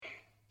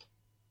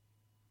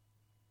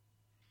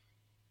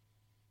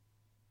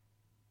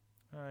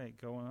right,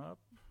 going up.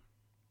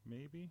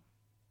 Maybe.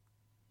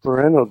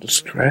 Parental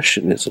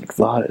discretion is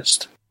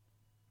advised.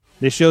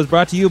 This show is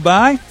brought to you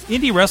by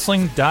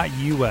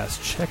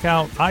IndieWrestling.us. Check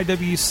out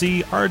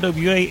IWC,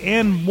 RWA,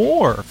 and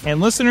more. And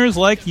listeners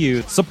like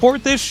you,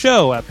 support this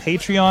show at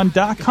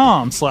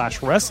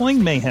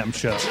Patreon.com/Wrestling Mayhem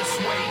Show. Just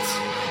wait,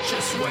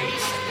 just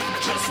wait,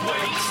 just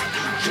wait,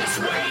 just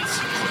wait,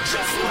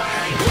 just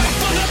wait. Wait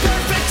for the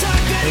perfect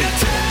time to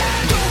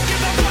attack. Don't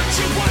give up what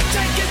you want,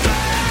 take it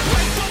back.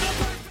 Wait for the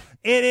perfect...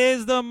 It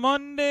is the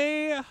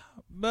Monday...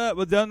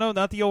 But no,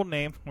 not the old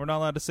name. We're not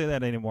allowed to say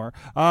that anymore.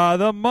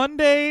 The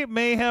Monday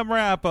Mayhem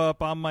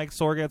Wrap-Up. I'm Mike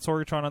Sorg at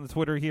Sorgatron on the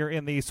Twitter here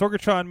in the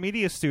Sorgatron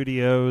Media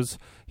Studios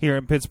here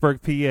in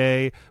Pittsburgh,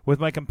 PA, with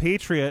my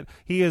compatriot.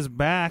 He is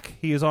back.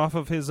 He is off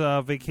of his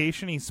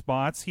vacation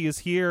spots. He is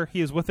here.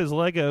 He is with his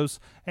Legos,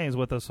 and he's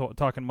with us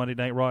talking Monday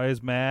Night Raw.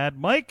 Is Mad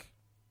Mike?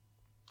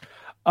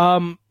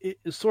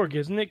 Sorg,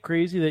 isn't it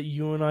crazy that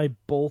you and I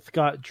both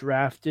got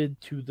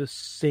drafted to the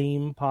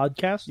same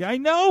podcast? Yeah, I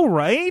know,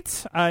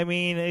 right? I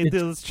mean,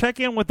 let's check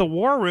in with the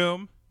War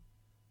Room.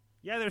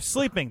 Yeah, they're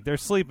sleeping. They're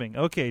sleeping.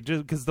 Okay,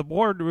 just because the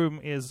War Room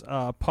is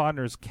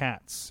Podner's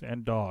cats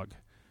and dog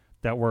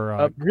that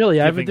were really.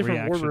 I have a giving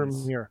different War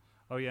reactions. Room here.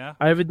 Oh yeah,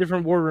 I have a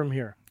different War Room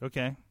here.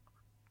 okay.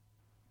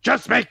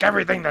 Just make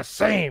everything the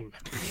same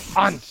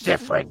on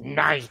different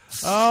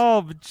nights.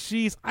 Oh,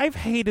 jeez. I've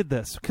hated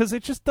this because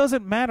it just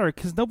doesn't matter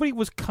because nobody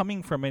was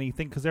coming from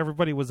anything because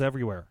everybody was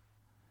everywhere.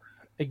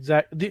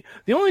 Exactly.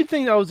 The only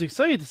thing I was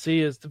excited to see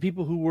is the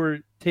people who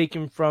were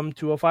taken from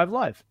 205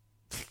 Live.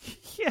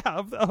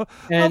 Yeah.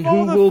 And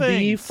who will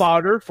be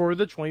fodder for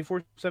the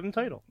 24/7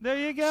 title. There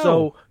you go.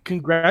 So,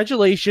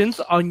 congratulations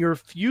on your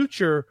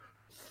future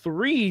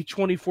 3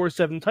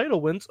 24/7 title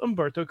wins,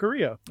 Humberto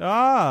Carrillo.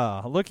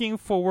 Looking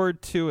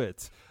forward to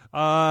it.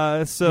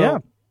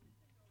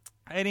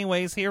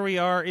 Anyways, here we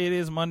are. It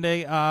is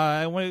Monday.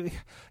 There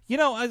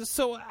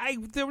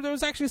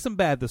was actually some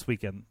bad this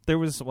weekend.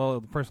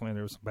 Personally,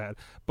 there was some bad,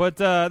 but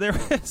there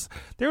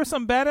was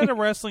some bad at a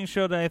wrestling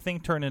show that I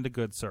think turned into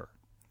good, sir.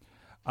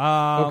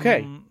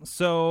 Okay.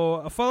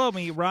 So follow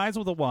me. Rise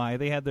with a Y.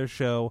 They had their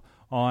show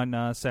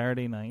on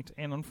Saturday night,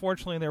 and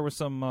unfortunately, there was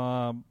some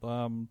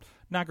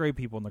not great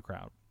people in the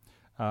crowd.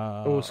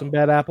 Some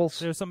bad apples?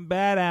 There's some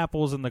bad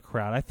apples in the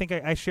crowd. I think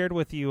I shared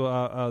with you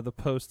the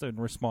post in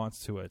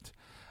response to it.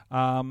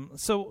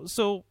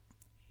 So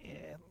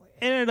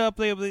ended up,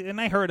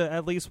 and I heard it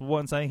at least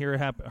once. I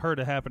heard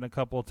it happen a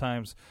couple of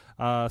times.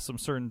 Some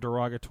certain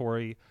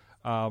derogatory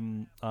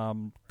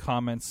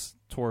comments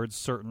towards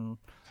certain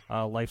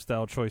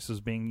lifestyle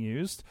choices being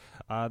used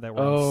that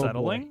were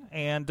unsettling.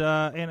 And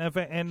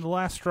the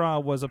last straw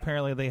was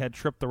apparently they had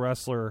tripped the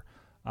wrestler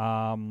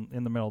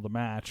in the middle of the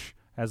match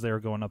as they were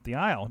going up the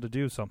aisle to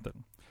do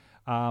something.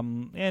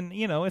 And,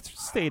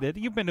 it's stated.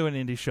 You've been to an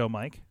indie show,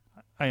 Mike.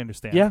 I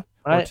understand. Yeah,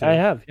 I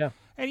have, yeah.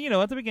 And,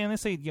 at the beginning they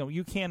say,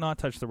 you cannot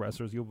touch the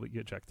wrestlers. You'll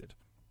get ejected,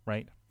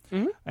 right?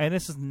 Mm-hmm. And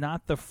this is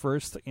not the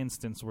first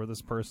instance where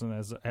this person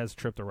has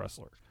tripped a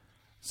wrestler.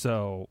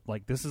 So,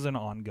 this is an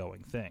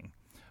ongoing thing.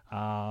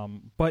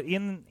 But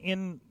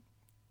in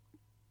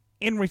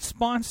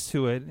response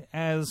to it,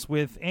 as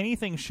with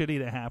anything shitty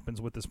that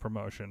happens with this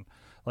promotion,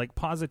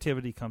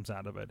 positivity comes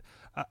out of it.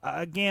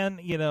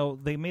 Again,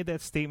 they made that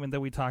statement that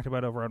we talked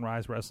about over on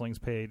Rise Wrestling's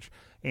page,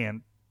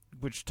 and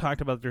which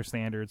talked about their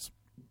standards.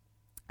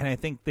 And I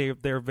think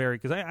they're very,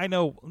 because I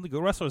know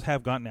the wrestlers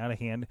have gotten out of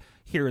hand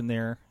here and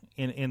there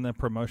in the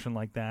promotion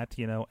like that,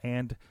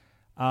 and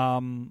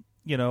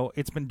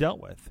it's been dealt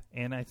with.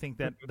 And I think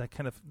that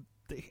kind of,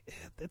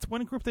 it's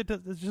one group that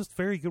is just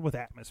very good with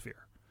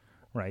atmosphere,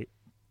 right?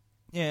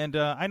 And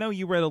I know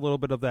you read a little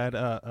bit of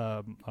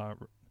that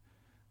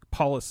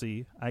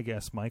policy, I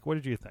guess, Mike. What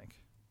did you think?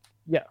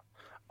 Yeah.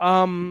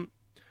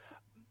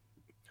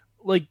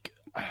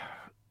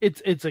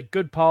 It's a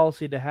good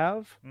policy to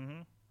have.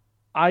 Mm-hmm.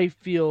 I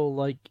feel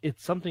like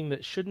it's something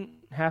that shouldn't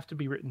have to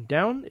be written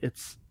down.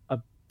 It's a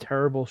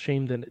terrible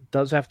shame that it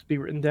does have to be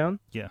written down.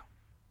 Yeah.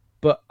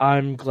 But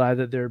I'm glad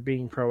that they're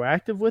being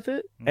proactive with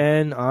it. Mm-hmm.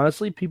 And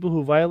honestly, people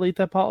who violate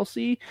that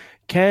policy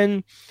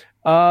can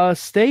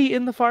stay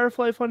in the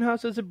Firefly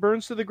Funhouse as it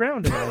burns to the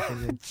ground, in my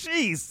opinion.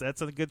 Jeez,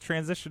 that's a good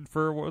transition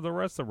for the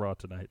rest of Raw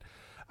tonight.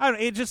 I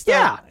don't. It just.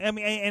 Yeah.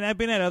 And I've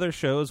been at other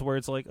shows where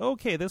it's like,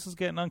 okay, this is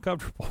getting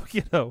uncomfortable,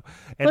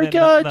 And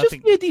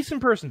just be a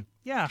decent person.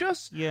 Yeah.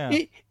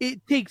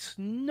 It takes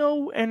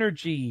no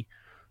energy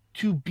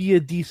to be a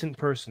decent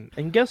person.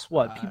 And guess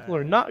what? People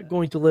are not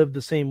going to live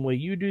the same way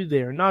you do.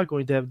 They are not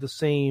going to have the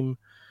same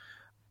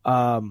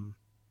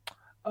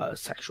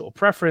sexual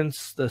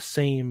preference, the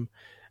same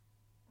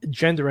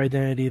gender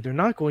identity. They're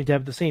not going to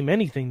have the same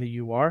anything that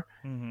you are.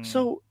 Mm-hmm.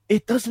 So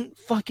it doesn't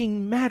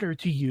fucking matter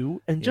to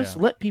you, and just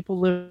let people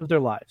live their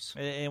lives.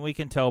 And we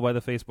can tell by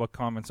the Facebook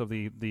comments of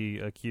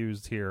the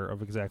accused here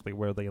of exactly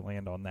where they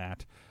land on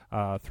that.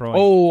 I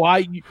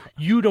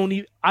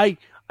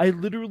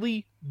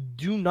literally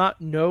do not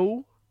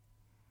know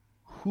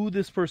who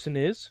this person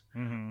is,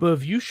 mm-hmm. but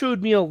if you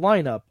showed me a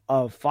lineup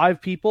of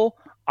 5 people,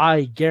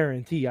 I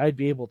guarantee I'd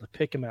be able to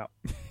pick him out.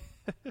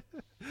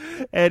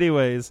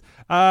 Anyways,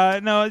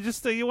 no,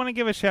 just you want to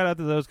give a shout out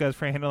to those guys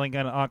for handling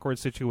an awkward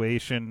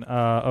situation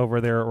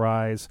over there at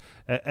Rise.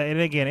 And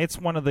again, it's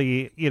one of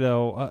the,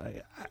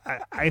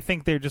 I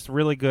think they're just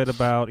really good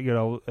about,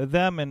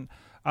 them and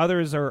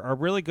others are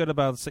really good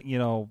about,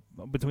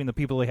 between the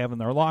people they have in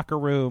their locker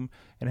room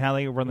and how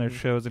they run their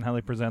shows and how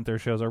they present their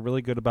shows, are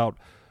really good about,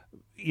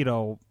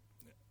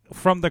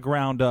 from the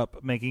ground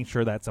up, making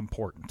sure that's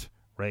important,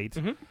 right?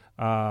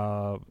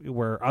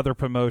 Where other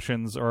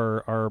promotions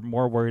are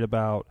more worried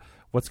about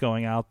what's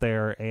going out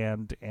there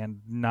and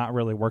not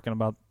really working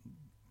about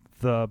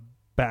the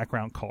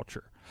background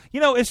culture.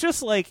 It's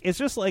just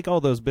like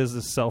all those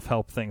business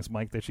self-help things,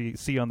 Mike, that you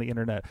see on the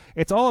internet.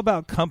 It's all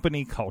about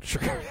company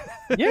culture.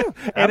 Yeah,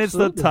 and it's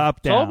the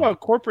top down. It's all about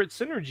corporate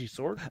synergy,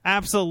 Sorg.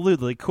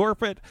 Absolutely.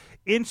 Corporate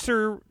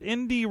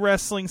indie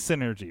wrestling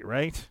synergy,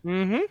 right?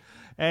 Mm-hmm.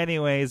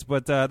 Anyways,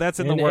 but that's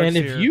in the works And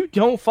if here. you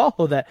don't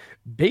follow that,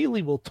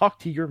 Bailey will talk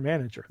to your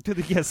manager.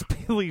 Yes,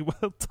 Bailey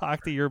will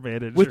talk to your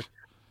manager.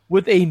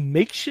 With a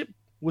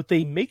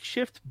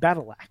makeshift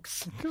battle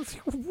axe.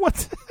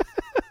 What?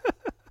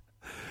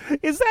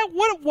 Is that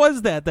what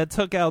was that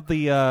took out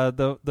the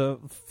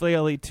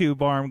Flaily 2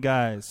 Barm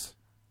guys?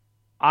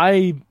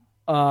 It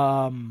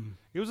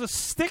was a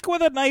stick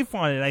with a knife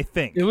on it, I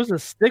think. It was a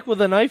stick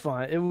with a knife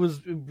on it. It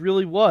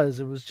really was.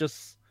 It was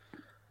just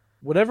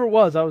whatever it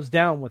was, I was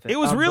down with it. It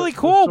was really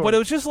cool, but it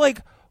was just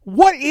like,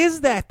 what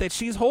is that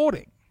she's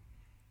holding?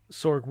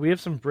 Sorg, we have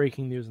some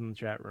breaking news in the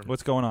chat room.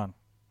 What's going on?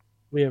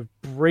 We have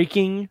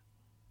breaking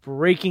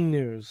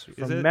news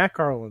from Matt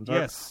Carlins,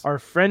 yes, our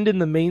friend in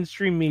the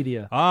mainstream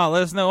media.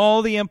 Let us know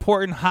all the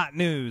important hot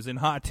news and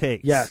hot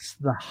takes. Yes,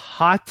 the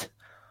hot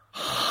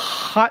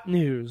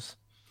news.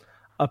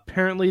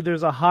 Apparently,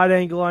 there's a hot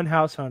angle on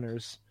House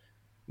Hunters.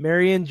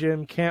 Mary and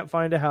Jim can't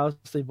find a house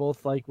they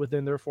both like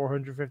within their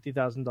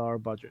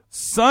 $450,000 budget.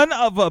 Son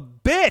of a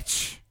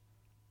bitch!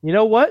 You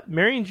know what?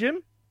 Mary and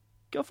Jim,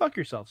 go fuck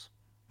yourselves.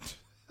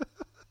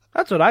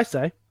 That's what I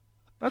say.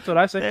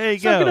 There you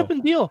Suck go. it up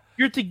and deal.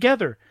 You're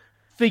together.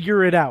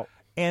 Figure it out.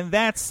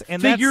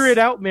 Figure it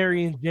out,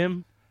 Mary and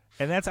Jim.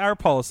 And that's our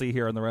policy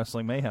here on the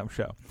Wrestling Mayhem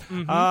Show.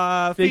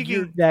 Mm-hmm.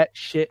 Figure that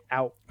shit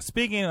out.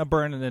 Speaking of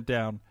burning it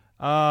down,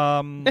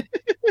 oh,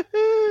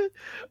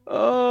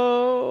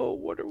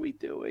 what are we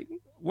doing?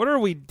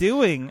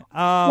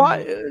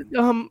 Why,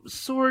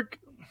 Sorg,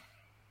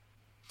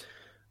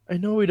 I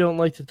know we don't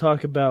like to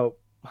talk about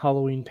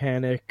Halloween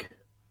Panic.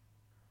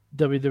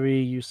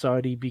 WWE, you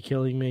Saudi, be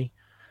killing me.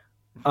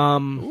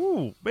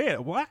 Ooh,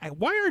 man, why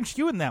aren't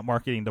you in that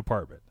marketing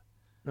department?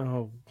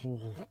 Oh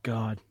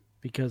God,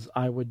 because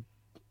I would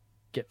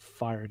get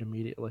fired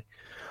immediately.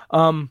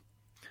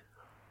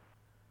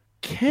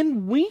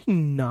 Can we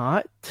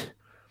not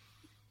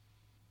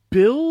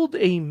build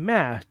a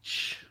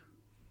match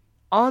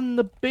on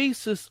the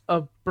basis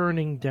of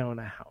burning down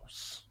a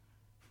house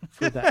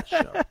for that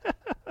show?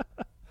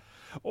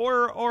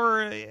 or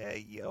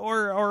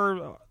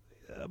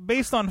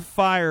based on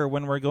fire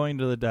when we're going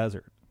to the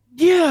desert?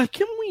 Yeah,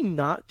 can we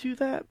not do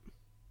that?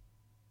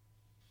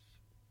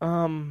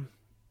 I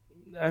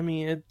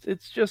mean,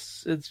 it's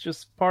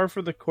just par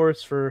for the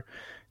course for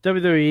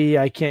WWE.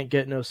 I can't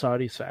get no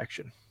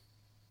satisfaction.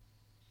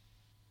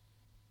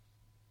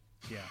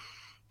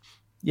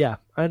 Yeah,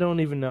 I don't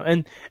even know.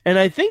 And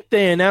I think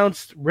they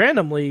announced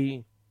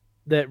randomly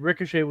that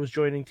Ricochet was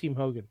joining Team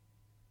Hogan.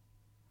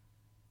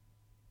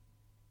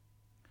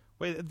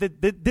 Wait,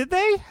 did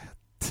they?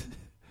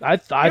 I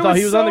thought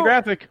he was on the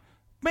graphic.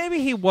 Maybe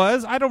he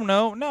was. I don't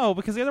know. No,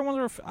 because the other ones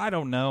were. I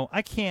don't know.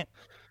 I can't.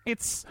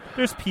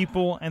 There's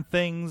people and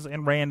things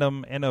and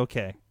random and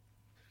okay.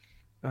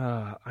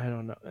 I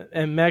don't know.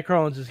 And Matt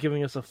Carlins is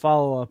giving us a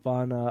follow up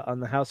on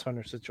the House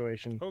Hunter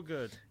situation. Oh,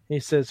 good. He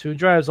says, "Who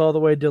drives all the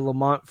way to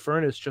Lamont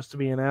Furnace just to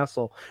be an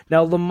asshole?"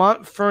 Now,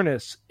 Lamont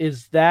Furnace,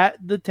 is that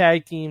the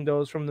tag team that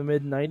was from the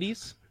mid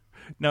 '90s?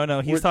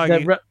 No, he's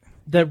talking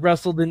that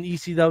wrestled in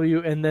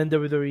ECW and then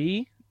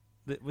WWE.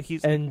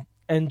 He's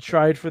and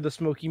tried for the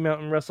Smoky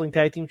Mountain Wrestling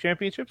Tag Team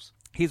Championships.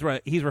 He's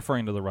right. He's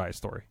referring to the Rise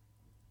story.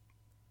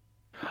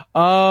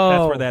 Oh,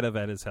 that's where that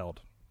event is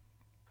held.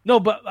 No,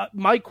 but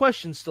my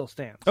question still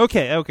stands.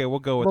 Okay, we'll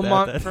go with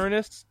Lamont that.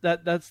 Furnace,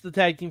 that's the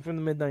tag team from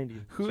the mid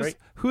 '90s.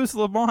 Who's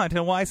Lamont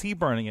and why is he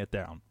burning it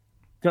down?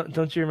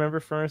 Don't you remember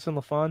Furnace and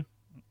LaFon?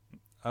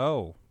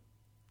 Oh,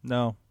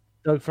 no.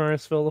 Doug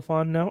Furnace, Phil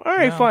LaFon? No. All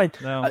right, fine.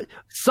 No.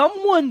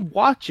 Someone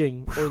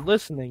watching or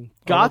listening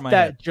got that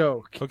head.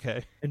 Joke.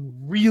 Okay, and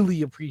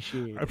really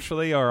appreciate it. I'm sure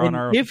they are and on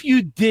our. If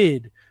you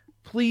did,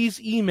 please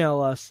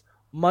email us.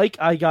 Mike,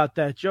 I got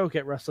that joke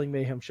at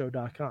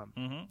WrestlingMayhemShow.com.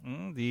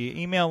 Mm-hmm.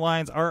 The email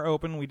lines are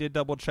open. We did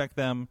double check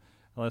them.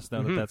 Let us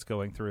know that that's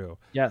going through.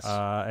 Yes.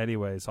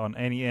 Anyways,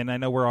 and I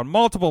know we're on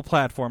multiple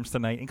platforms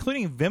tonight,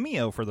 including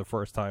Vimeo for the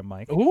first time,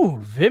 Mike.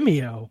 Ooh,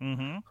 Vimeo.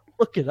 Mm-hmm.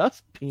 Look at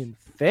us being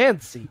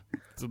fancy.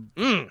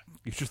 You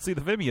should see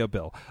the Vimeo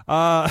bill.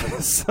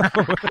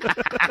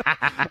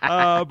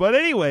 But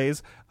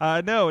anyways,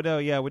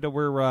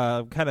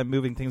 we're kind of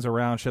moving things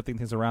around, shifting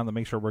things around to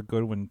make sure we're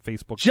good when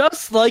Facebook.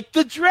 Just like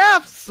the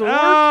draft, Sorg.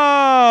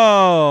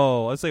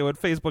 Oh, let's say when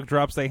Facebook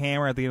drops the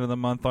hammer at the end of the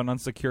month on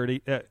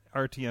unsecured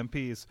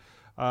RTMPs.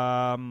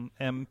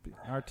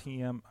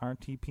 RTPMs,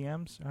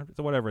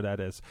 whatever that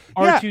is.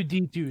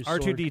 R2D2s.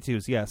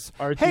 R2D2s, yes.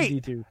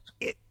 R2D2s.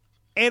 Hey,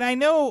 and I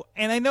know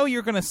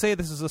you're going to say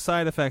this is a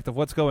side effect of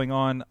what's going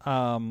on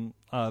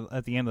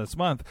at the end of this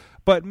month,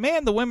 but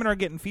man, the women are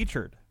getting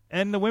featured,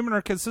 and the women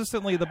are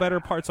consistently the better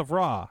parts of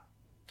Raw.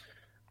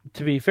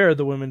 To be fair,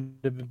 the women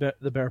have been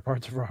the better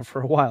parts of Raw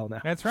for a while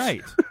now. That's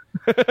right.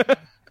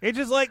 It's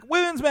just like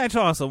women's match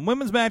awesome,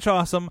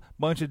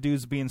 bunch of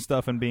dudes being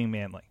stuff and being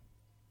manly.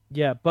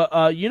 Yeah,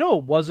 but you know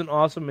what wasn't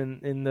awesome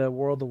in the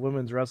world of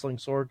women's wrestling,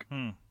 Sorg?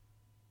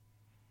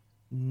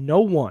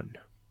 No one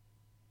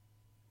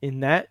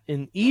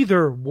in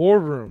either war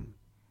room,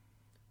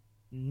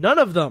 none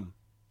of them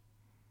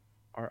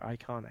are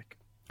iconic.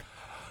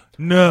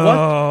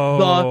 No.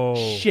 What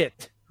the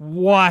shit?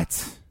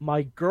 What?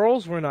 My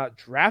girls were not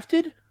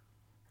drafted?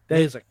 That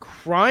is a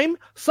crime?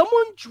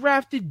 Someone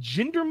drafted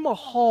Jinder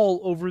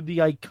Mahal over the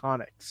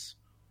Iconics.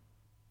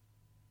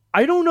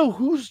 I don't know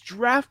whose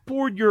draft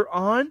board you're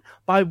on,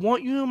 but I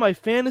want you in my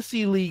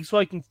fantasy league so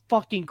I can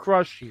fucking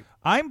crush you.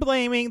 I'm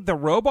blaming the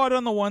robot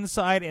on the one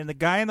side and the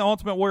guy in the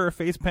Ultimate Warrior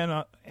face paint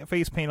on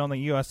the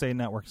USA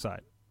Network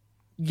side.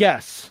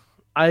 Yes,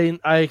 I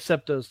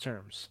accept those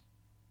terms.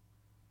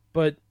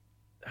 But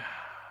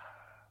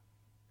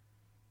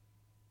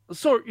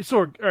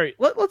Sorg, all right,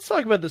 let's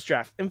talk about this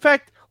draft. In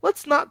fact,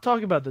 let's not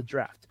talk about the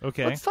draft.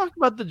 Okay. Let's talk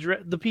about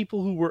the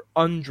people who were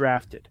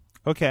undrafted.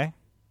 Okay.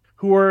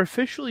 Who are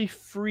officially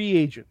free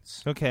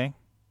agents. Okay.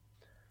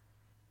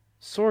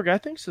 Sorg, I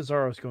think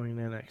Cesaro's going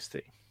to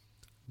NXT.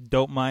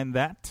 Don't mind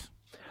that.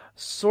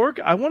 Sorg,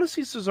 I want to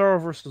see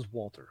Cesaro versus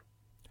Walter.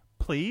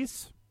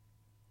 Please.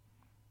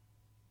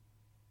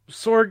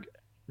 Sorg,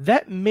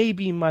 that may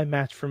be my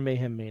match for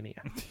Mayhem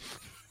Mania.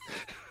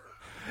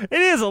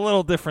 It is a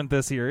little different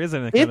this year,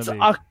 isn't it? It's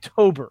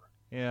October.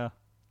 Yeah.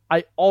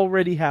 I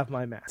already have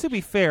my match. To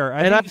be fair,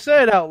 I've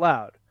said it out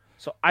loud.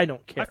 So I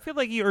don't care. I feel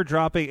like you are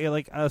dropping,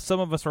 some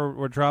of us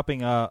were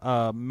dropping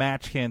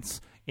match hints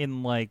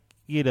in,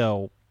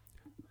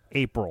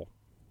 April.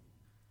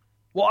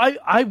 Well,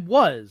 I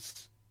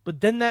was,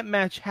 but then that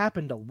match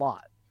happened a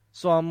lot.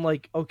 So I'm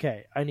like,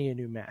 okay, I need a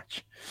new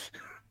match.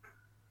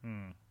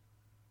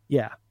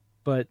 Yeah,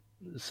 but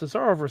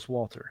Cesaro versus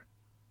Walter.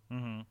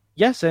 Mm-hmm.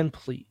 Yes, and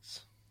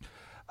please.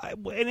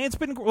 And it's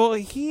been,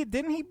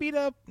 didn't he beat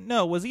up,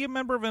 no, was he a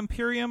member of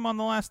Imperium on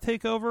the last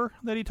takeover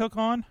that he took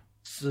on?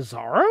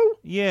 Cesaro?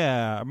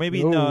 Yeah, or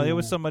maybe no, it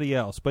was somebody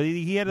else. But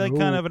he had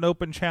kind of an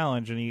open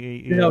challenge, and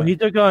he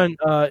took on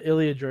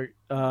Ilya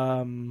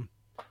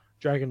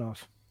Dragunov.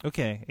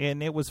 Okay,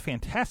 and it was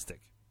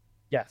fantastic.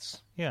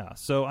 Yes. Yeah.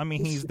 So I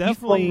mean, he's flung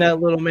definitely that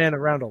little man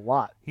around a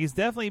lot. He's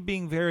definitely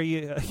being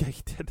very. Yeah, he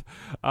did.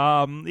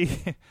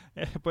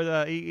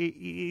 But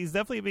he's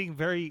definitely being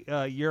very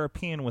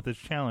European with his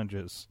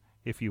challenges,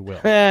 if you will.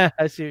 I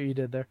see what you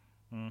did there.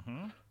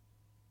 Mm-hmm.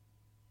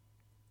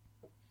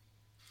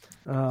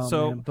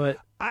 Man, but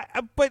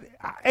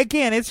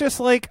again, it's just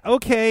like,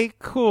 okay,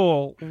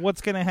 cool. What's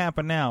going to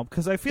happen now?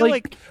 Because I feel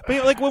like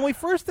when we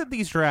first did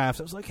these drafts,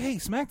 I was like, hey,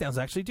 SmackDown's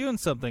actually doing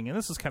something, and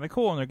this is kind of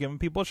cool, and they're giving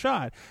people a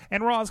shot.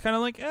 And Raw's kind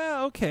of like,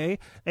 okay.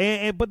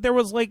 But there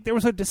was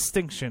a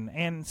distinction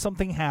and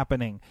something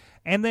happening.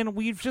 And then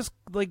we've just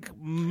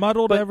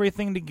muddled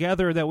everything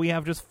together that we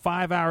have just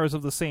 5 hours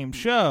of the same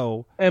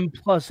show. And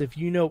plus, if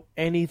you know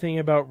anything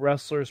about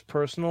wrestlers'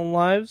 personal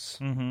lives,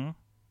 mm-hmm.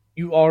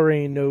 you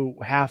already know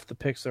half the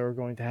picks that are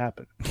going to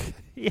happen.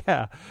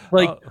 Yeah.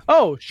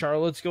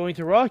 Charlotte's going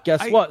to Raw.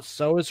 Guess what?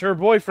 So is her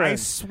boyfriend. I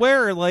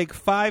swear,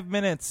 5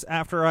 minutes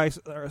after I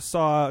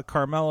saw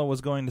Carmella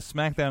was going to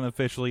SmackDown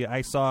officially,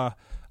 I saw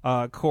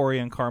Corey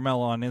and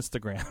Carmella on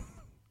Instagram.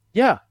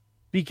 Yeah,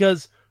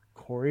 because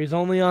Corey's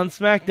only on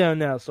SmackDown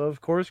now, so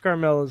of course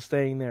Carmella's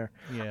staying there.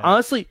 Yeah.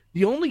 Honestly,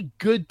 the only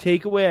good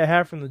takeaway I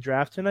have from the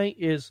draft tonight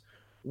is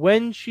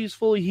when she's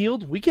fully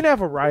healed, we can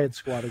have a Riot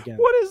Squad again.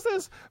 What is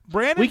this?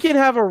 We can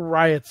have a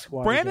Riot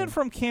Squad Brandon again.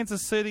 from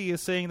Kansas City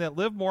is saying that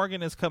Liv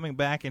Morgan is coming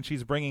back and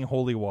she's bringing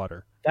holy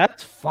water.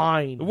 That's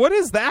fine. What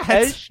is that?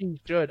 As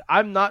she should.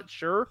 I'm not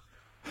sure.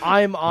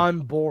 I'm on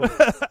board.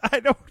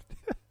 I don't.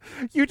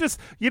 You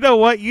know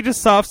what? You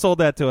just soft sold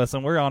that to us,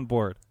 and we're on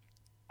board.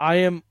 I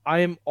am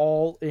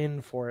all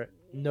in for it.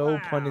 No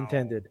pun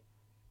intended.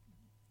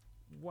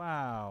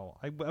 Wow.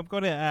 I'm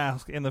going to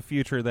ask in the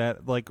future that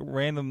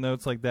random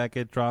notes like that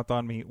get dropped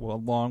on me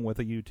along with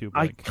a YouTube link.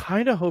 I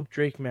kind of hope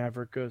Drake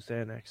Maverick goes to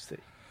NXT.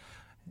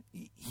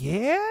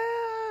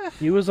 Yeah.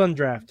 He was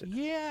undrafted.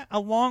 Yeah,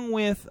 along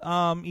with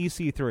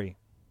EC3.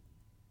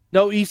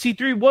 No,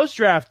 EC3 was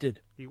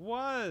drafted. He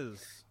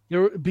was.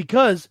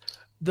 Because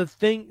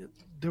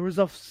there was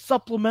a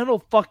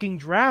supplemental fucking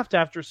draft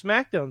after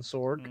SmackDown,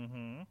 Sorg.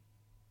 Mm-hmm.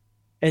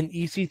 And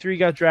EC3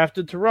 got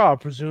drafted to Raw,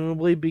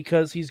 presumably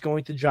because he's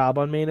going to job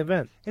on Main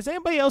Event. Has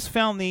anybody else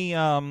found the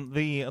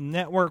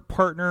network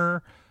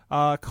partner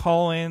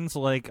call-ins,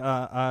 like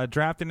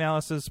draft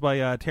analysis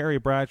by Terry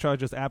Bradshaw,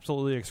 just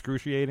absolutely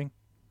excruciating?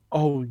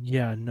 Oh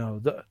yeah,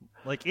 no.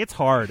 Like, it's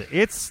hard.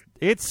 It's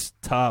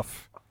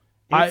tough.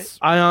 I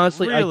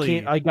honestly really, I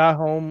can't. I got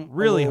home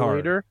really a little hard.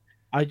 later.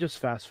 I just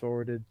fast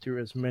forwarded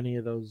through as many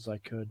of those as I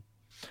could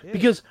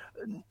because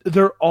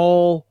they're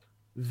all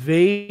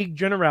vague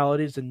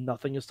generalities and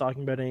nothing is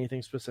talking about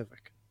anything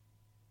specific.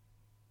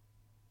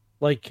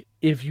 Like,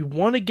 if you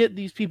want to get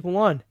these people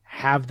on,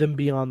 have them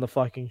be on the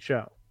fucking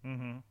show.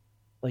 Mm-hmm.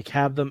 Like,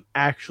 have them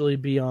actually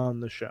be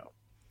on the show.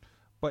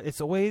 But it's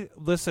a way.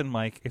 Listen,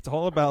 Mike. It's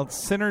all about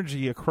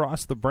synergy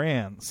across the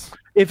brands.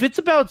 If it's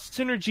about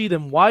synergy,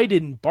 then why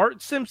didn't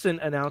Bart Simpson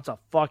announce a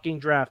fucking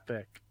draft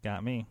pick?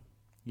 Got me.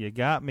 You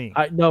got me.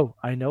 I know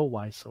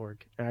why,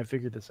 Sorg, and I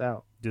figured this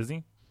out.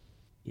 Disney.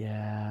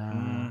 Yeah.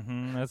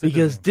 Mm-hmm. That's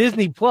Because interesting.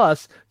 Disney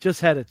Plus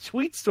just had a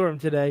tweet storm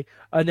today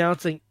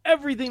announcing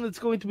everything that's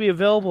going to be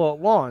available at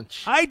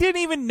launch. I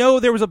didn't even know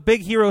there was a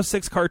Big Hero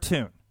 6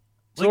 cartoon.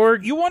 Like,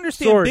 Sorg, you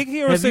understand? Sorg, Big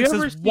Hero have you 6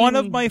 ever is one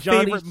of seen my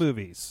Johnny's- favorite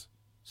movies.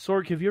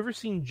 Sorg, have you ever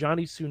seen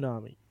Johnny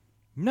Tsunami?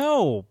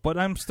 No, but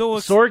I'm still.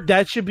 Sorg,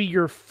 that should be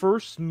your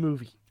first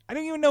movie. I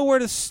don't even know where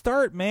to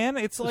start, man.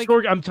 It's like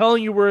Sorg, I'm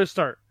telling you where to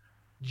start.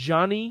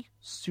 Johnny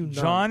Tsunami.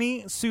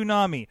 Johnny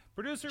Tsunami.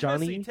 Producer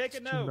Johnny Missy, take a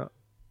note. Tsunami.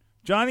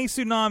 Johnny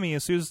Tsunami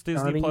as soon as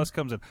Disney Johnny- Plus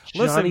comes in.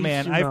 Johnny Listen,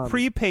 man, I've Tsunami.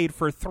 prepaid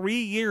for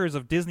 3 years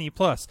of Disney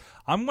Plus.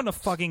 I'm gonna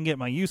fucking get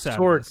my use out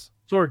of Sorg, this.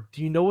 Sorg,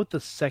 do you know what the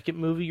second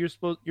movie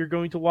you're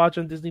going to watch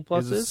on Disney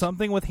Plus Is it is?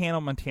 something with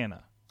Hannah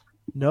Montana?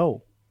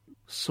 No.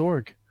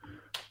 Sorg,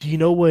 do you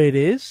know what it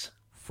is?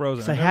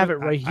 Frozen. 'Cause I have it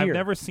right here. I've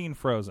never seen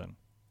Frozen.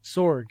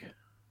 Sorg,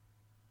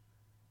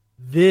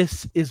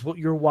 this is what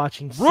you're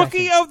watching.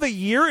 Rookie second. of the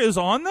Year is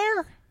on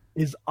there?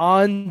 Is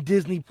on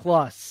Disney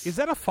Plus. Is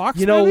that a Fox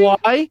You know movie?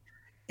 why?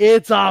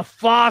 It's a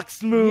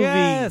Fox movie.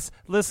 Yes.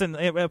 Listen,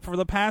 for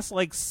the past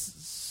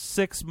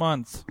 6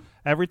 months,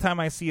 every time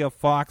I see a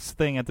Fox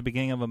thing at the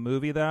beginning of a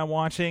movie that I'm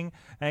watching,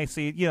 and I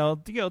see,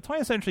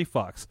 20th Century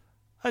Fox,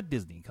 a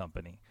Disney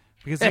company.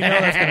 Because you know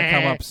that's going to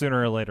come up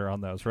sooner or later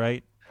on those,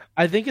 right?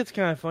 I think it's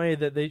kind of funny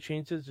that they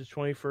changed it to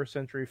 21st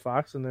Century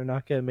Fox and they're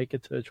not going to make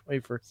it to the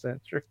 21st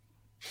century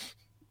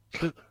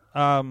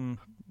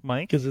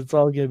Mike? because it's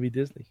all going to be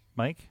Disney.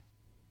 Mike?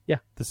 Yeah.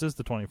 This is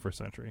the 21st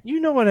century. You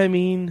know what I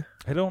mean.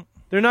 I don't...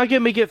 They're not going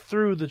to make it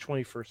through the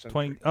 21st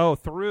century.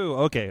 through.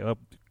 Okay.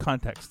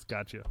 Context.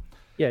 Gotcha.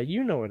 Yeah,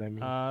 you know what I mean.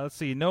 Let's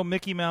see. No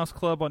Mickey Mouse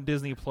Club on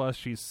Disney Plus.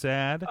 She's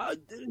sad.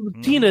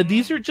 Tina,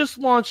 these are just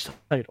launch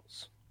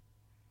titles.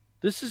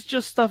 This is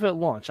just stuff at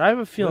launch. I have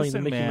a feeling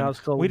Listen, the Mickey man, Mouse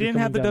Club will we be didn't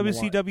have the coming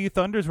down line. WCW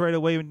Thunders right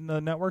away when the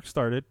network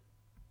started,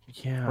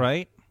 Yeah.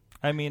 right?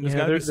 I mean, there's Yeah,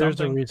 got to be there's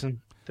something. a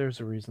reason. There's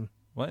a reason.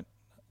 What?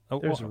 Oh,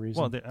 There's a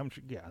reason. Well, I'm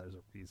sure, yeah, there's a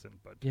reason,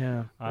 but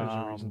Yeah, there's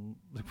a reason.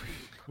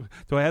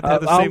 do I have to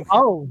have the same?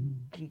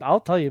 I'll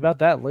tell you about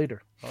that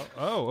later.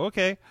 Oh,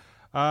 okay.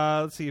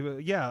 Let's see.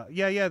 Yeah.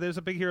 There's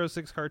a Big Hero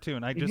 6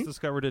 cartoon. I just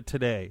discovered it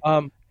today.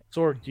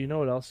 Sorg, do you know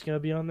what else is going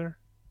to be on there?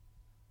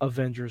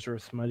 Avengers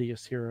Earth's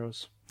Mightiest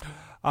Heroes.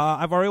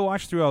 I've already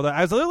watched through all that.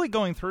 I was literally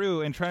going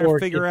through and trying Sorg,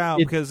 to figure out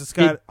it- because it's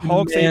got it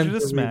Hulk's Age of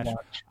demands the a Smash.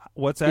 rewatch.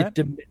 What's that?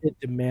 It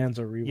demands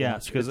a rewatch.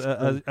 Yes, because It's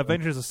really good.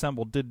 Avengers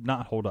Assemble did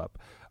not hold up.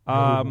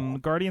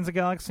 Guardians of the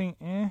Galaxy,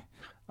 I'm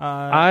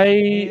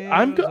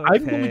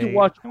going to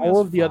watch It all was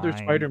of the other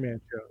fine.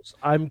 Spider-Man shows.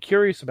 I'm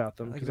curious about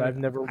them because I've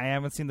never. I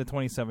haven't seen the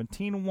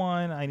 2017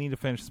 one. I need to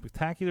finish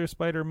Spectacular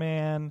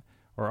Spider-Man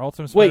or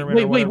Ultimate Wait,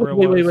 Spider-Man. wait, or wait,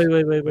 whatever wait, it wait, was.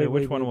 wait, wait, wait,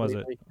 Which wait, one wait, was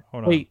wait, it? wait.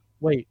 Hold on.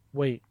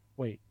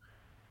 Wait.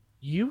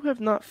 You have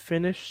not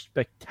finished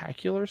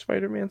Spectacular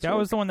Spider-Man? That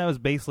was the one that was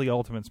basically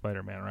Ultimate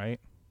Spider-Man, right?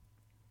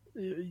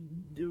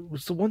 It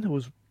was the one that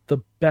was the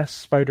best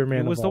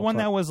Spider-Man. It was of the all one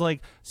time. that was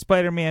like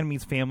Spider-Man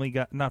meets Family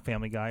Guy. Not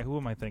Family Guy. Who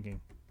am I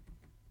thinking?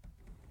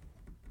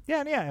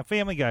 Yeah,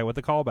 Family Guy with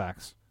the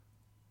callbacks.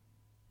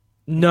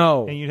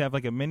 No, And you'd have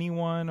like a mini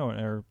one,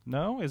 or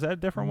no? Is that a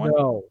different one?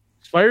 no.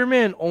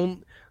 Spider-Man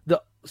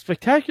the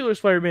Spectacular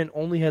Spider-Man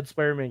only had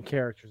Spider-Man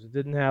characters. It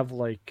didn't have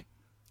like.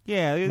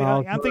 Yeah,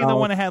 Miles I'm thinking the Morales.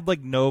 one that had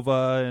like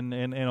Nova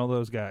and all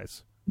those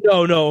guys.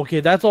 No. Okay,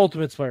 that's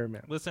Ultimate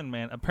Spider-Man. Listen,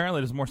 man.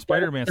 Apparently, there's more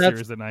Spider-Man That's-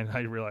 series than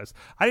I realized.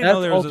 I didn't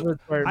know That's there was. Ultimate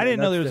Spider-Man. I didn't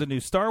know That's there was a it. new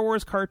Star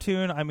Wars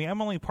cartoon. I mean,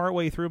 I'm only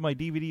partway through my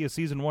DVD of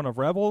season 1 of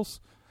Rebels.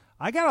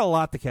 I got a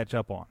lot to catch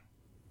up on.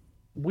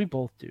 We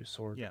both do,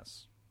 Sword.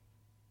 Yes.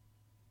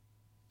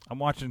 I'm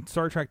watching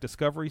Star Trek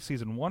Discovery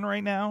season 1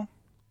 right now.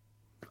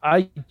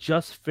 I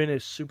just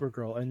finished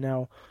Supergirl, and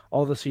now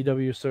all the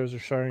CW shows are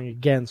starting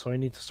again, so I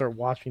need to start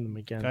watching them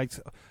again.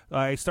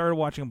 I started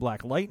watching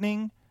Black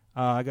Lightning.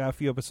 I got a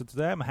few episodes of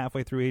that. I'm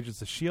halfway through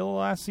Agents of S.H.I.E.L.D.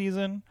 last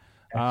season.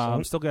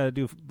 Excellent. Still got to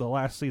do the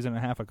last season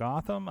and a half of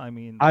Gotham. I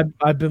mean,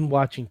 I've been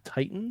watching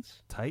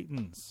Titans.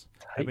 Titans.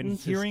 I've been Titans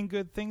is- hearing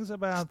good things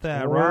about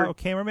that. Sword.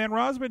 Cameraman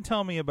Ro's been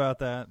telling me about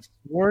that.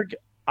 Morg,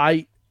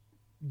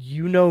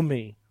 you know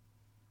me.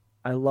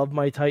 I love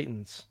my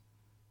Titans.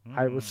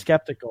 I was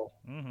skeptical.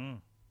 Mm-hmm.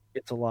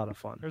 It's a lot of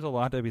fun. There's a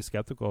lot to be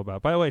skeptical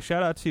about. By the way,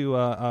 shout out to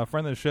a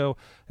friend of the show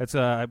that's,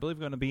 I believe,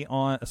 going to be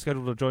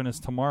scheduled to join us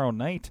tomorrow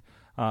night.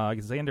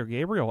 Xander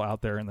Gabriel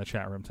out there in the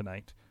chat room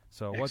tonight.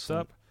 So Excellent. what's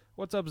up?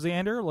 What's up,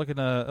 Xander?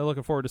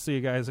 Looking forward to see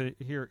you guys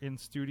here in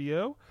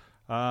studio.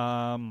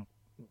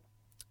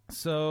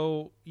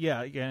 So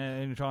yeah,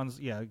 and John's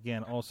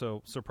again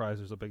also surprised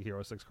there's a Big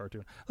Hero 6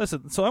 cartoon.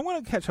 Listen, so I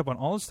want to catch up on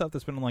all the stuff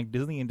that's been on like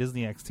Disney and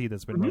Disney XT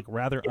that's been like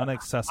rather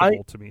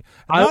inaccessible to me.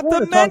 Not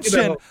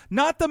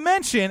to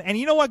mention, and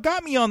you know what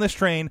got me on this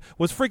train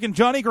was freaking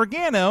Johnny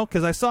Gargano,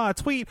 because I saw a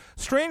tweet.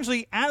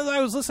 Strangely, as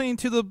I was listening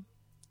to the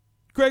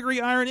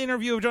Gregory Iron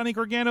interview of Johnny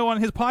Gargano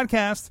on his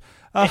podcast,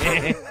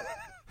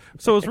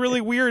 so it's really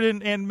weird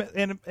and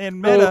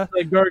meta.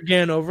 Like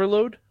Gargano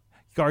Overload.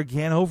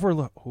 Gargano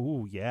Overload.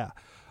 Oh yeah.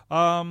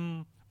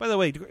 By the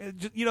way,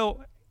 you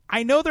know,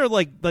 I know they're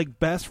like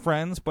best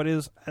friends, but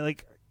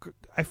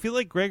I feel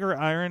like Gregor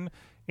Iron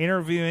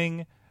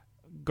interviewing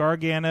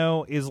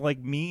Gargano is like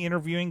me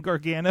interviewing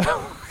Gargano.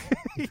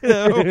 You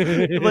know,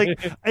 like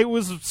it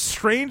was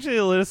strangely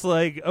just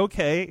like,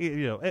 okay,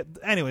 you know.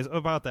 Anyways,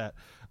 about that.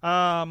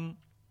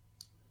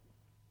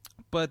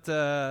 But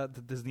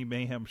the Disney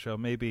Mayhem show,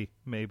 maybe.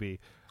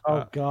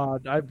 Oh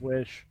God, I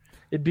wish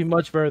it'd be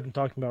much better than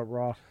talking about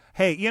Raw.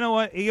 Hey, you know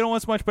what? You know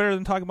what's much better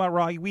than talking about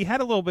Raw? We had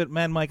a little bit,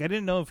 man, Mike. I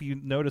didn't know if you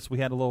noticed we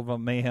had a little of a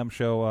Mayhem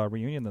show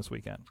reunion this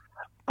weekend.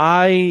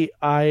 I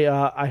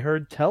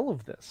heard tell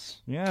of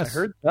this. Yes, I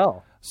heard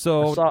tell.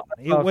 So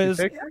it was.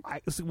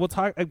 We'll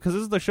talk because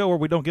this is the show where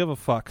we don't give a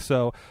fuck.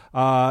 So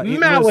it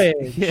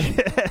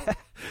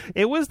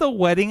was the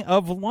wedding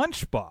of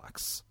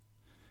Lunchbox,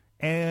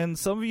 and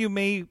some of you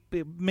may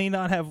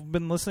not have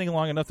been listening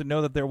long enough to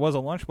know that there was a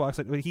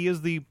Lunchbox. He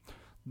is the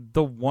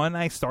one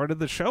I started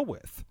the show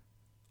with.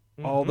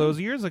 All those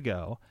years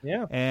ago,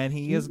 and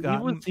he has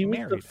gotten he was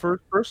married. The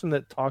first person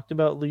that talked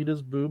about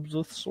Lita's boobs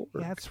with Sorg.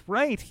 That's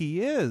right,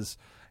 he is,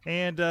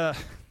 and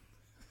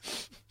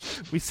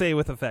we say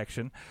with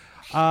affection.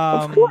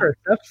 Of course,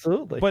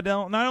 absolutely. But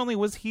not only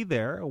was he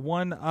there,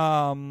 one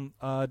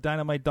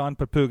Dynamite Don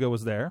Papuga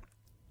was there.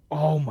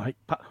 Oh my,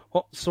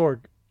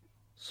 Sorg,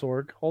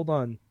 hold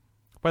on.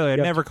 By the way, I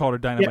never called her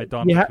Dynamite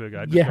Don Papuga.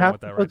 I just you have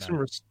with that to right put now. some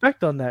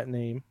respect on that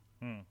name.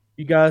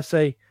 You gotta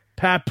say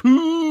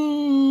Papuga.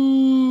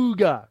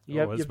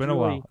 It's been a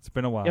while. It's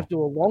been a while. You have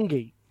to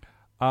elongate.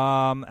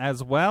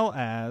 As well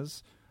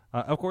as,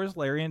 of course,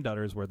 Larry and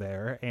Dutters were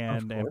there,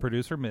 and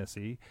producer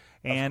Missy,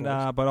 and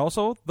but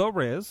also the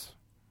Riz.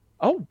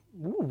 Oh,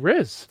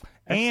 Riz.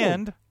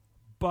 And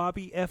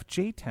Bobby F.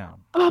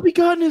 J-Town. Bobby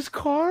got in his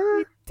car?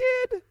 He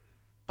did.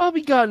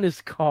 Bobby got in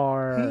his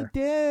car. He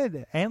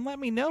did. And let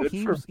me know,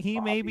 Good he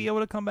may be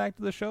able to come back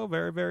to the show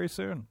very, very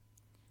soon.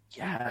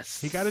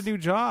 Yes. He got a new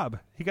job.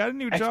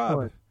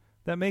 Job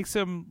that makes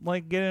him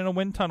like get in a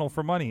wind tunnel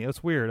for money.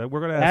 It's weird.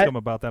 We're going to ask him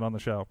about that on the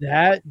show.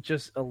 That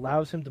just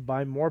allows him to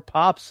buy more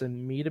pops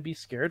and me to be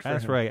scared for him.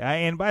 That's right.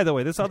 And by the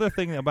way, this other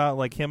thing about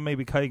like him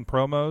maybe cutting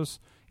promos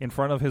in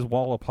front of his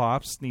wall of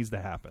pops needs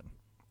to happen.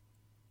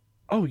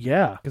 Oh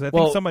yeah, because I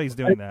think somebody's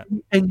doing that.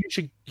 And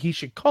he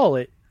should call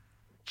it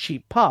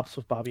Cheap Pops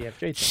with Bobby F.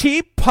 J. Town.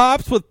 Cheap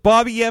Pops with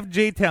Bobby F.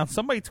 J. Town.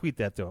 Somebody tweet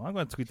that to him. I'm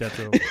going to tweet that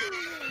to him.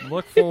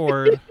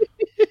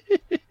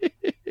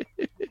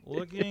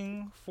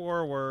 Looking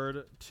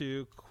forward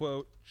to,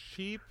 quote,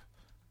 Cheap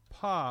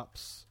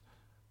Pops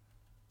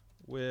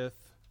with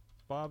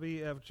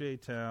Bobby F. J.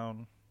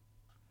 Town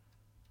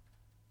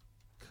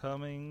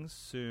coming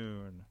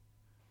soon.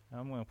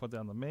 I'm going to put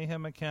down the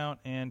Mayhem account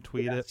and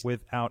tweet it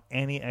without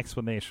any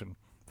explanation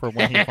for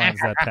when he finds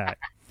that tag.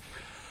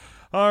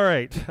 All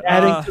right.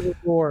 Adding to the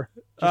lore.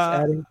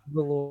 Adding to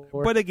the lore.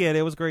 But again,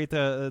 it was great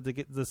to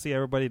get to see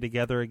everybody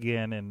together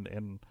again,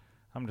 and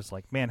I'm just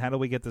like, man, how do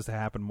we get this to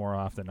happen more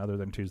often other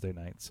than Tuesday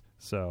nights?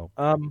 So,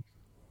 I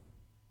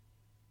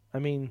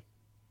mean,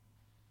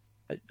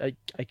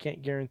 I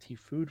can't guarantee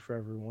food for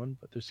everyone,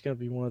 but there's going to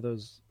be one of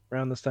those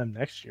around this time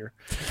next year.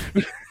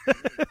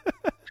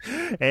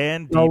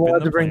 And deep I'll in want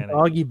the to bring planning.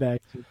 doggy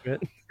bags to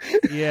it.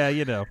 Yeah,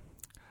 you know.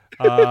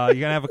 You going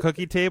to have a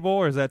cookie table,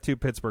 or is that too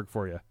Pittsburgh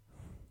for you?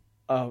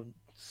 Oh,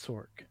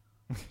 Sorg.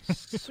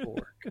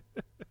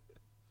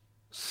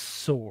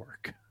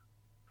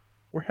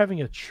 We're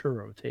having a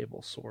churro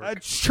table, Sorg. A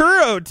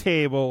churro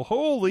table.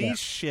 Holy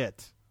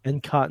shit.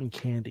 And cotton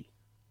candy.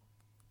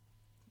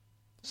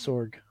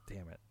 Sorg.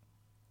 Damn it.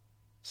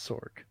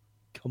 Sorg.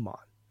 Come on.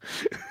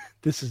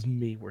 This is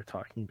me we're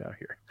talking about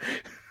here.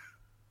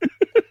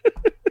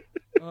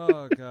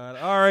 Oh, God.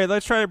 All right,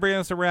 let's try to bring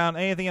us around.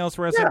 Anything else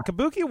for us? Yeah.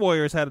 Kabuki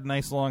Warriors had a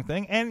nice long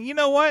thing. And you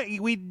know what?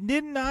 We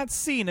did not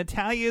see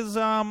Natalia's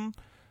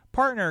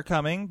partner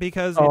coming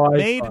because it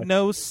made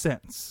no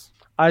sense.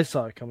 I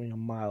saw it coming a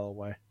mile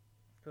away.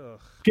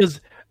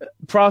 Because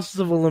process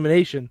of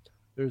elimination,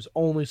 there's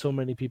only so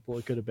many people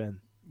it could have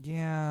been.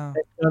 Yeah. And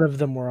none of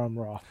them were on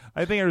Raw.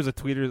 I think there was a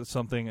tweet or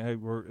something,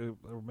 or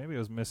maybe it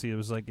was Missy. It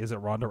was like, is it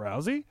Ronda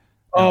Rousey?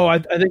 Oh, I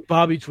think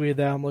Bobby tweeted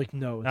that. I'm like,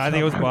 no. I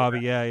think it was Bobby.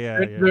 Yeah.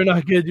 They're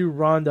not going to do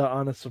Ronda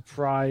on a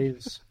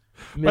surprise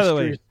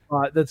mystery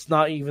spot that's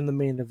not even the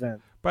main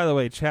event. By the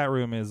way, chat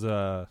room is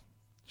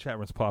Chat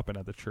room's popping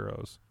at the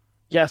churros.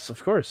 Yes,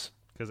 of course.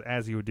 Because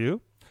as you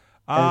do.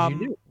 As you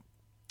do.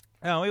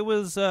 No, it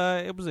was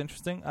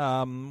interesting.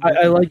 I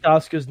liked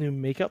Asuka's new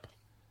makeup.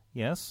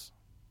 Yes.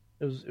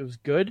 It was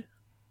good.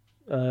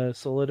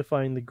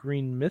 Solidifying the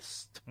green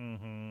mist.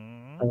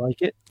 Mm-hmm. I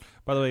like it.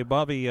 By the way,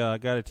 Bobby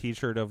got a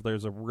T-shirt of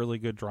there's a really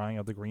good drawing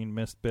of the green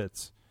mist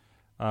bits.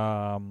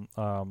 That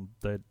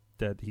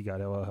he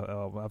got.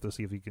 I'll have to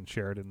see if he can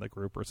share it in the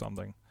group or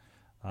something.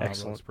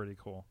 Excellent. That's pretty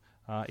cool.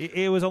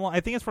 It was I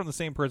think it's from the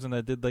same person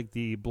that did like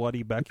the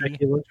Bloody Becky.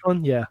 Becky Lynch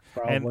one, yeah,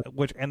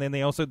 probably. And then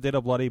they also did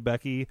a Bloody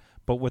Becky,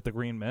 but with the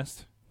green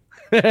mist.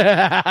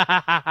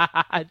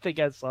 I think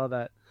I saw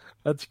that.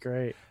 That's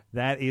great.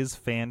 That is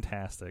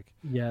fantastic.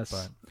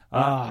 Yes.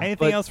 But,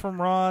 anything else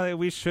from Raw that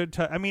we should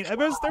I mean,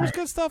 there's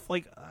good stuff.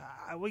 Like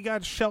we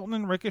got Shelton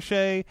and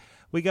Ricochet.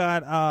 We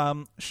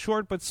got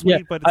short but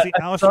sweet, but it's the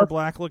Aleister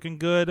Black looking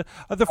good.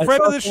 The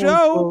friend of the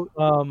show.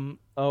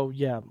 Oh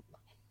yeah.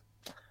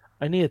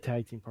 I need a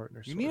tag team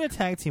partner. You need a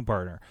tag team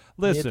partner.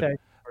 Listen,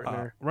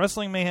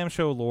 Wrestling Mayhem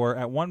show lore.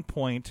 At one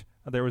point,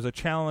 there was a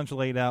challenge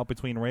laid out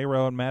between Ray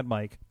Rowe and Mad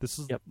Mike. This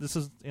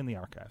is in the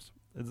archives.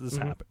 This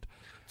happened.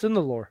 It's in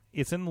the lore.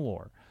 It's in the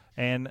lore.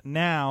 And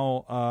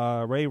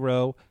now Ray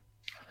Rowe,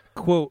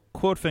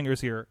 quote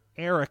fingers here,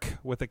 Eric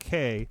with a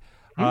K,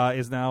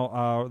 is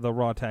now the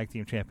Raw Tag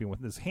Team Champion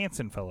with this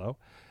Hanson fellow.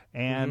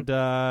 And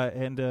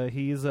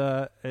he's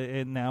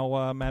and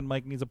now Mad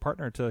Mike needs a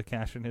partner to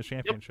cash in his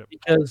championship.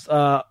 Because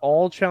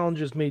all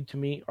challenges made to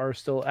me are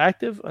still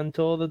active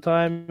until the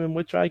time in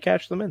which I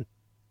cash them in.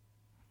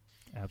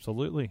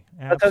 Absolutely.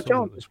 That's how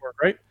challenges work,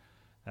 right?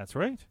 That's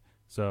right.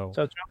 So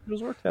that's how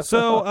challenges work.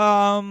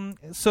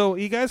 So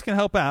you guys can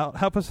help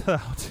us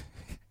out.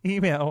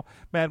 Email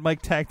Mad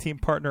Mike Tag Team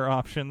Partner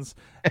Options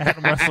at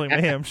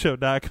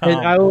WrestlingMayhemShow.com. And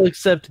I will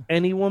accept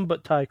anyone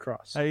but Ty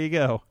Cross. There you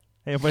go.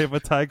 Anybody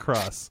but Ty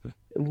Cross.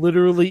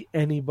 Literally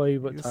anybody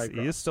but Ty Cross.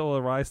 He is still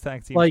a Rise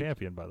Tag Team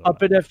champion, by the way.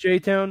 Up at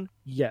FJ Town,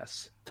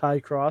 yes.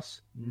 Ty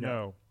Cross,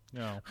 no.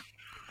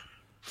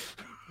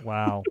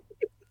 Wow.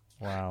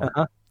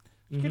 Uh-huh.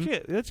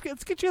 Let's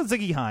get you a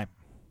Ziggy Heim.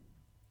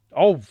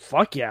 Oh,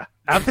 fuck yeah.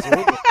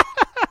 Absolutely.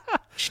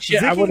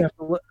 Shit, I wouldn't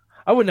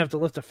have to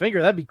lift a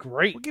finger. That'd be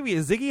great. We'll give you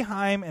a Ziggy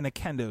Heim and a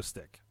kendo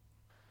stick.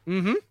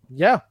 Mm-hmm.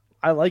 Yeah.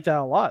 I like that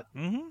a lot.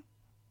 Mm-hmm.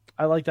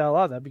 I like that a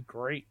lot. That'd be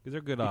great. These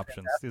are good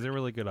options. These are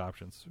really good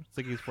options.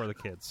 Ziggy's for the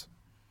kids.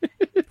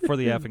 For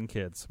the effing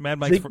kids. Mad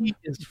Mike's Ziggy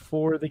is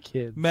for the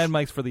kids. Mad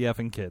Mike's for the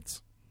effing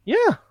kids.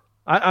 Yeah.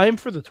 I'm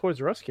for the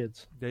Toys R Us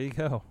kids. There you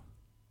go.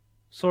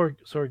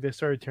 Sorg, they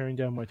started tearing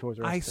down my Toys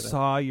R Us I today.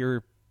 saw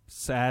your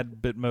sad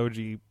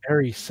Bitmoji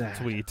very sad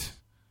tweet.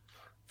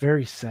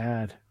 Very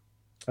sad.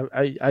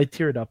 I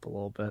teared up a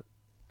little bit.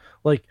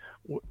 Like,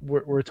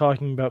 we're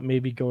talking about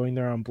maybe going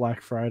there on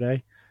Black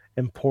Friday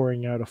and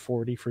pouring out a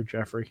 40 for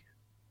Jeffrey.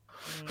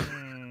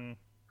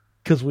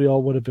 Because we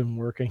all would have been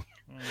working.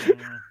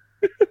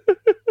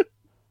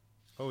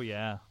 Oh,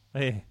 yeah.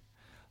 Hey,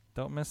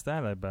 don't miss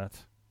that, I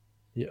bet.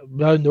 Yeah,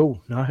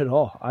 no, not at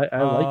all. I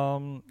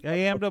like. I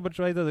am double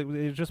checking.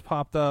 It just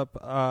popped up.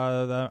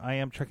 I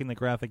am checking the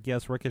graphic.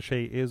 Yes,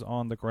 Ricochet is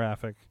on the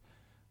graphic.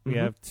 We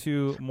have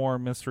 2 more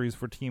mysteries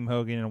for Team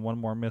Hogan and 1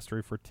 more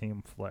mystery for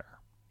Team Flair.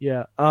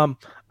 Yeah.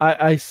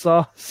 I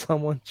saw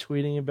someone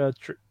tweeting about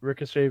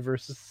Ricochet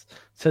versus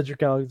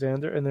Cedric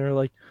Alexander, and they're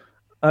like,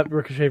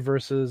 Ricochet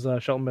versus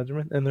Shelton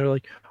Benjamin, and they're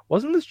like,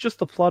 wasn't this just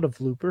the plot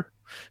of Looper?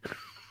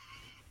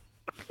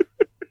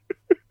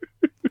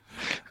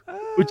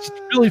 Which is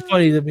really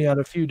funny to me on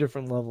a few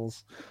different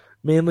levels.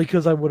 Mainly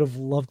because I would have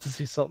loved to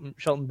see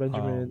Shelton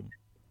Benjamin in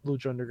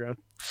Lucha Underground.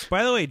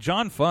 By the way,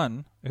 John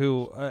Funn,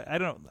 who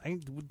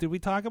did we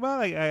talk about?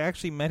 I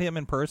actually met him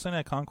in person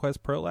at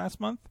Conquest Pro last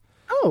month.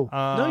 Oh,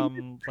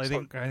 no, I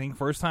think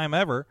first time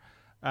ever.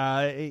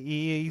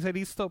 He said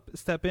he'd still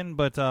step in,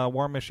 but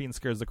War Machine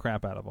scares the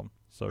crap out of him.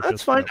 So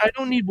that's fine. I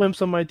don't need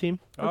wimps on my team.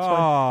 That's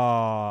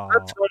fine.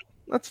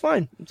 That's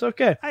fine. It's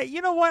okay.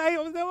 You know what? I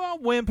don't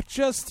want wimp.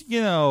 Just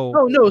No,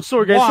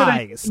 Sorg.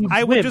 Wise.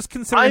 I would just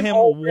consider him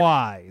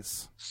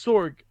wise.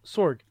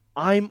 Sorg.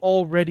 I'm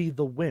already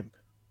the wimp.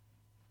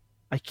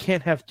 I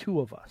can't have 2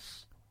 of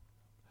us.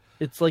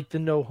 It's like the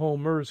No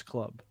Homers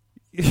Club.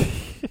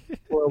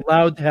 We're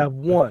allowed to have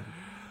 1.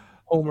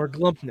 Homer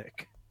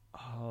Glumpnick.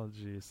 Oh,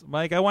 jeez.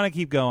 Mike, I want to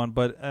keep going,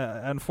 but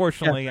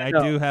unfortunately, I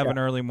do have an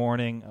early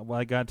morning.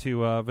 I got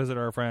to visit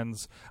our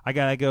friends. I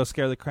got to go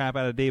scare the crap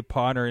out of Dave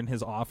Potter in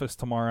his office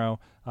tomorrow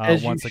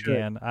once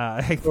again.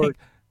 I think...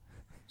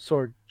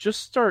 Sorg,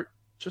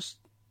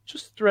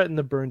 just threaten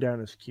to burn down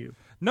his cube.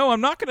 No,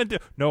 I'm not going to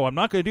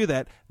do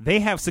that. They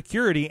have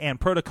security and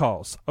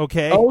protocols,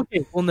 okay? Oh,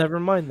 okay. Well, never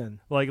mind then.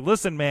 Like,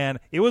 listen, man,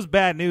 it was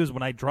bad news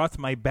when I dropped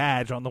my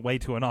badge on the way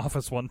to an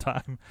office one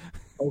time.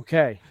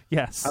 Okay.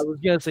 Yes. I was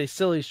going to say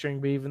silly string,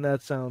 but even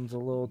that sounds a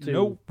little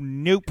too...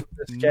 Nope.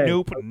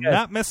 Okay.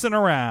 Not messing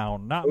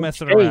around.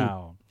 Messing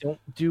around. Don't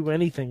do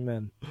anything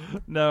then.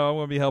 No, I'm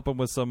going to be helping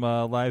with some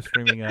live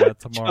streaming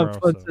tomorrow.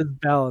 Says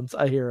balance.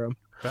 I hear him.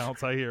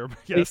 Balance, I hear.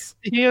 Yes.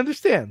 He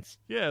understands.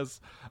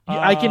 Yes.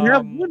 I can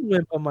have 1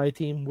 wimp on my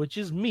team, which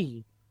is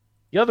me.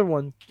 The other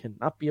one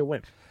cannot be a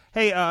wimp.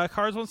 Hey,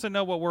 Cars wants to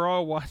know what we're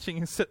all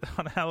watching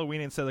on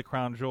Halloween instead of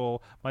Crown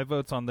Jewel. My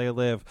vote's on They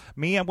Live.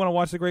 Me, I'm going to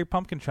watch The Great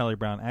Pumpkin, Charlie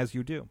Brown, as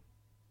you do.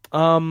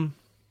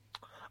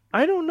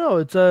 I don't know.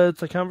 It's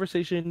a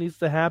conversation that needs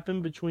to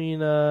happen between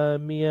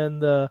me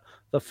and the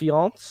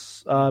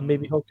fiance.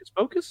 Maybe Hocus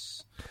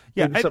Pocus.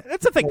 Yeah, Maybe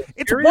that's the thing.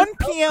 It's serious? 1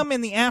 p.m.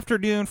 in the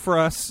afternoon for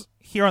us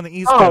here on the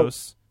East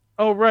Coast.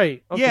 Oh,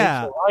 right. Okay,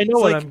 Yeah. so I know It's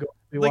what like- I'm going to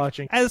be Like,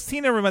 watching. as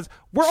Tina reminds,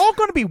 we're all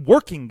going to be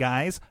working,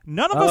 guys.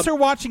 None of us are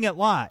watching it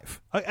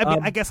live. I mean,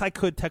 I guess I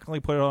could technically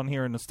put it on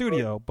here in the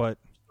studio, but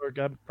Or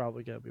I'm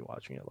probably going to be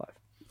watching it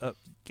live.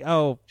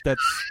 that's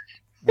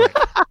right.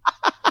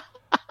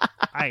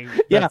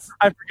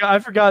 I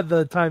forgot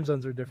the time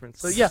zones are different.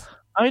 So yeah,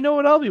 I know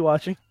what I'll be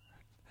watching.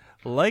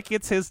 Like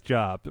it's his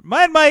job.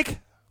 Mad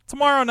Mike,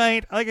 tomorrow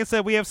night, like I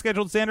said, we have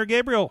scheduled Xander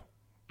Gabriel.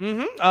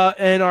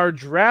 And our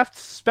draft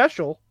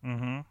special.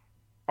 Mm-hmm.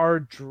 Our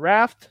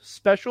draft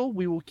special,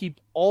 we will keep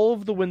all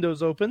of the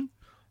windows open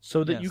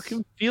so that you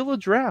can feel a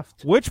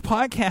draft. Which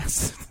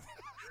podcast?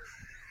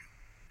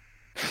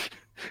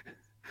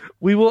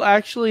 We will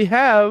actually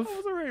have. I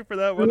wasn't ready for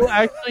that We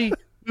one.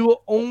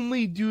 will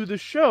only do the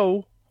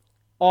show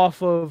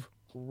off of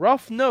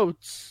rough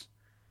notes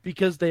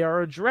because they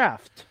are a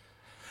draft.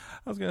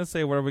 I was going to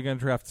say, what are we going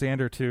to draft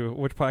Xander to?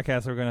 Which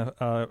podcast are we going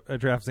to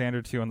draft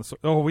Xander to on the?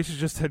 Oh, we should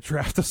just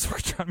draft the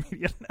Sorgatron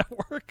Media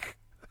Network.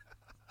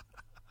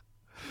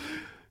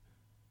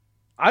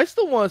 I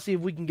still want to see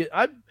if we can get.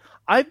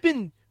 I've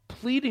been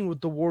pleading with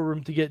the War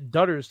Room to get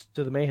Dutters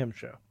to the Mayhem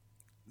show.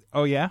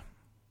 Oh yeah.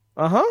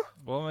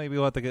 Well, Maybe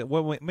we'll have to get.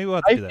 Maybe we'll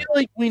have to I do that. feel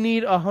like we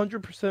need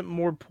 100%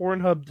 more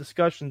Pornhub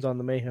discussions on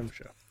the Mayhem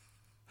show.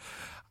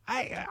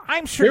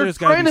 I'm sure They're there's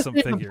got to trying be to some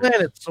save the figures.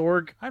 planet,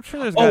 Sorg. I'm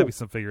sure there's got to be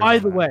some figures. By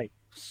on the that. way,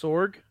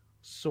 Sorg.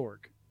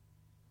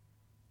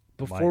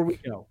 Before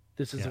Mike. we go,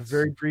 this is a Yes.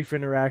 very brief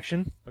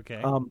interaction.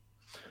 Okay.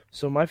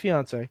 So my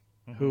fiance,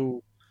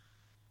 who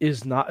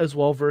is not as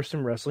well versed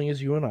in wrestling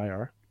as you and I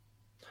are,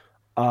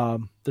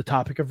 the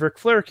topic of Ric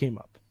Flair came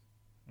up.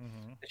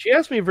 She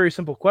asked me a very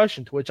simple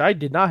question to which I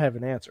did not have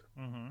an answer.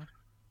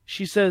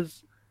 She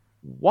says,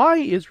 "Why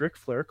is Ric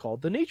Flair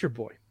called the Nature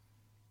Boy?"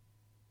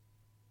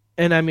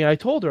 And I mean, I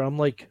told her, I'm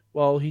like,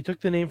 well, he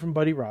took the name from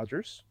Buddy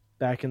Rogers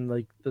back in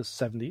like the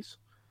 70s.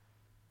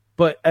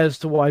 But as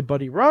to why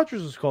Buddy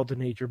Rogers was called the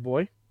Nature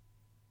Boy,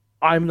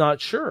 I'm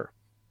not sure.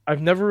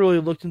 I've never really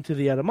looked into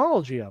the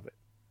etymology of it.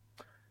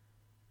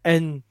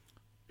 And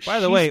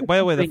By the way,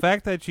 the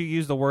fact that you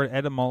use the word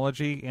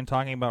etymology in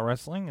talking about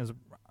wrestling is,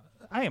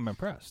 I am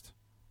impressed.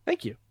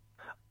 Thank you.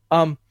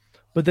 But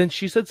then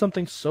she said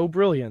something so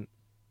brilliant.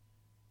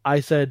 I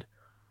said,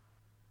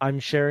 I'm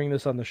sharing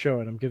this on the show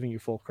and I'm giving you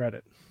full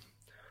credit.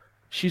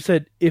 She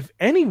said, if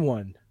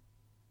anyone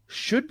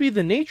should be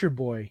the Nature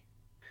Boy,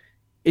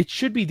 it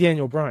should be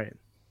Daniel Bryan.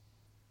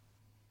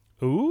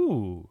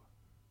 Ooh.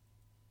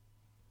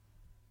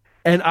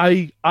 And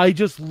I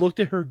just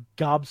looked at her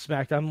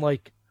gobsmacked. I'm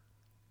like,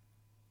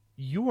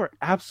 you are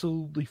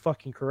absolutely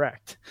fucking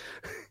correct.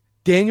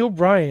 Daniel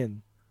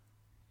Bryan,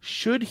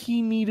 should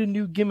he need a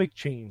new gimmick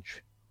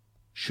change,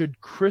 should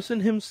christen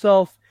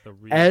himself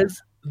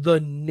as the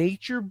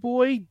Nature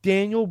Boy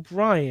Daniel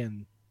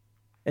Bryan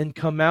and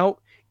come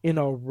out in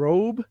a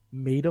robe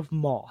made of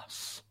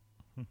moss.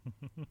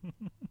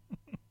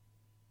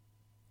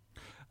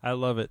 I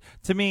love it.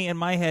 To me, in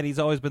my head, he's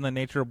always been the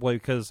Nature Boy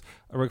because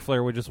Ric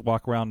Flair would just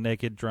walk around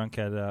naked, drunk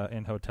at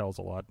in hotels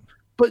a lot.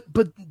 But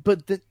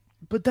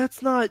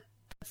that's not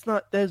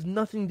that has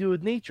nothing to do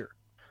with nature.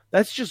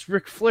 That's just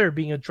Ric Flair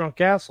being a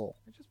drunk asshole.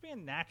 It's just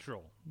being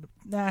natural.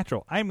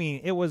 Natural. I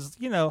mean, it was,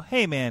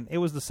 hey man, it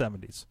was the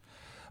 70s.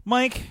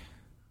 Mike.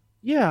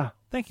 Yeah.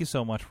 Thank you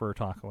so much for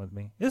talking with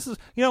me. This is,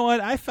 you know what?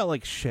 I felt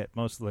like shit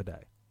most of the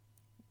day.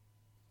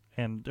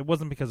 And it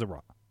wasn't because of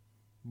Raw.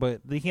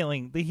 But the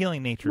healing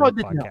nature of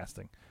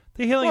podcasting.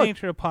 The healing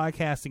nature of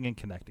podcasting and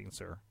connecting,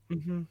 sir.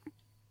 Mm-hmm.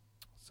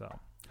 So.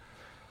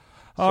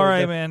 All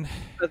right, man.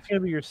 That's going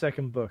to be your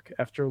second book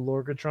after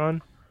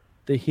Lorgatron,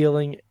 The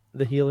Healing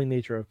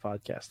Nature of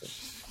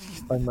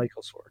Podcasting by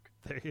Michael Sorg.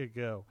 There you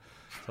go.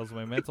 Tells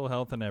my mental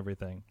health and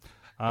everything.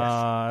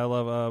 I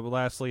love,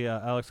 lastly,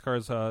 Alex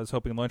Cars is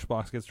hoping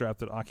Lunchbox gets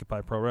drafted to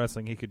Occupy Pro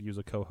Wrestling. He could use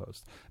a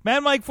co-host.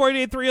 Mad Mike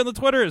 483 on the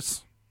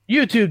Twitters.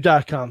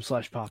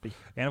 YouTube.com/Poppy.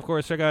 And, of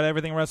course, check out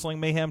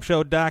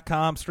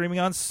EverythingWrestlingMayhemShow.com, streaming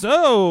on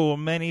so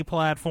many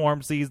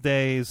platforms these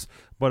days.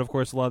 But, of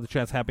course, a lot of the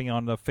chat's happening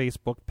on the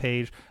Facebook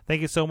page.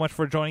 Thank you so much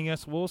for joining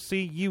us. We'll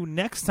see you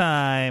next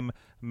time.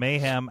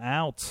 Mayhem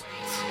out. Just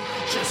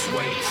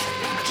wait,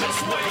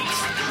 just wait,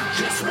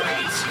 just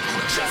wait,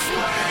 just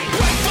wait.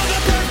 Wait for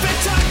the perfect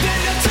time,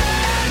 then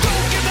attack.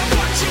 Don't give up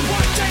what you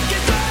want, take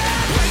it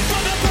back. Wait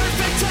for the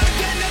perfect time,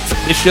 then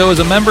attack. This show is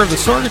a member of the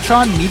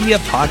Sorgatron Media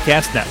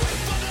Podcast Network.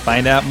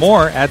 Find out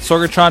more at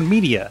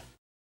sorgatronmedia.com.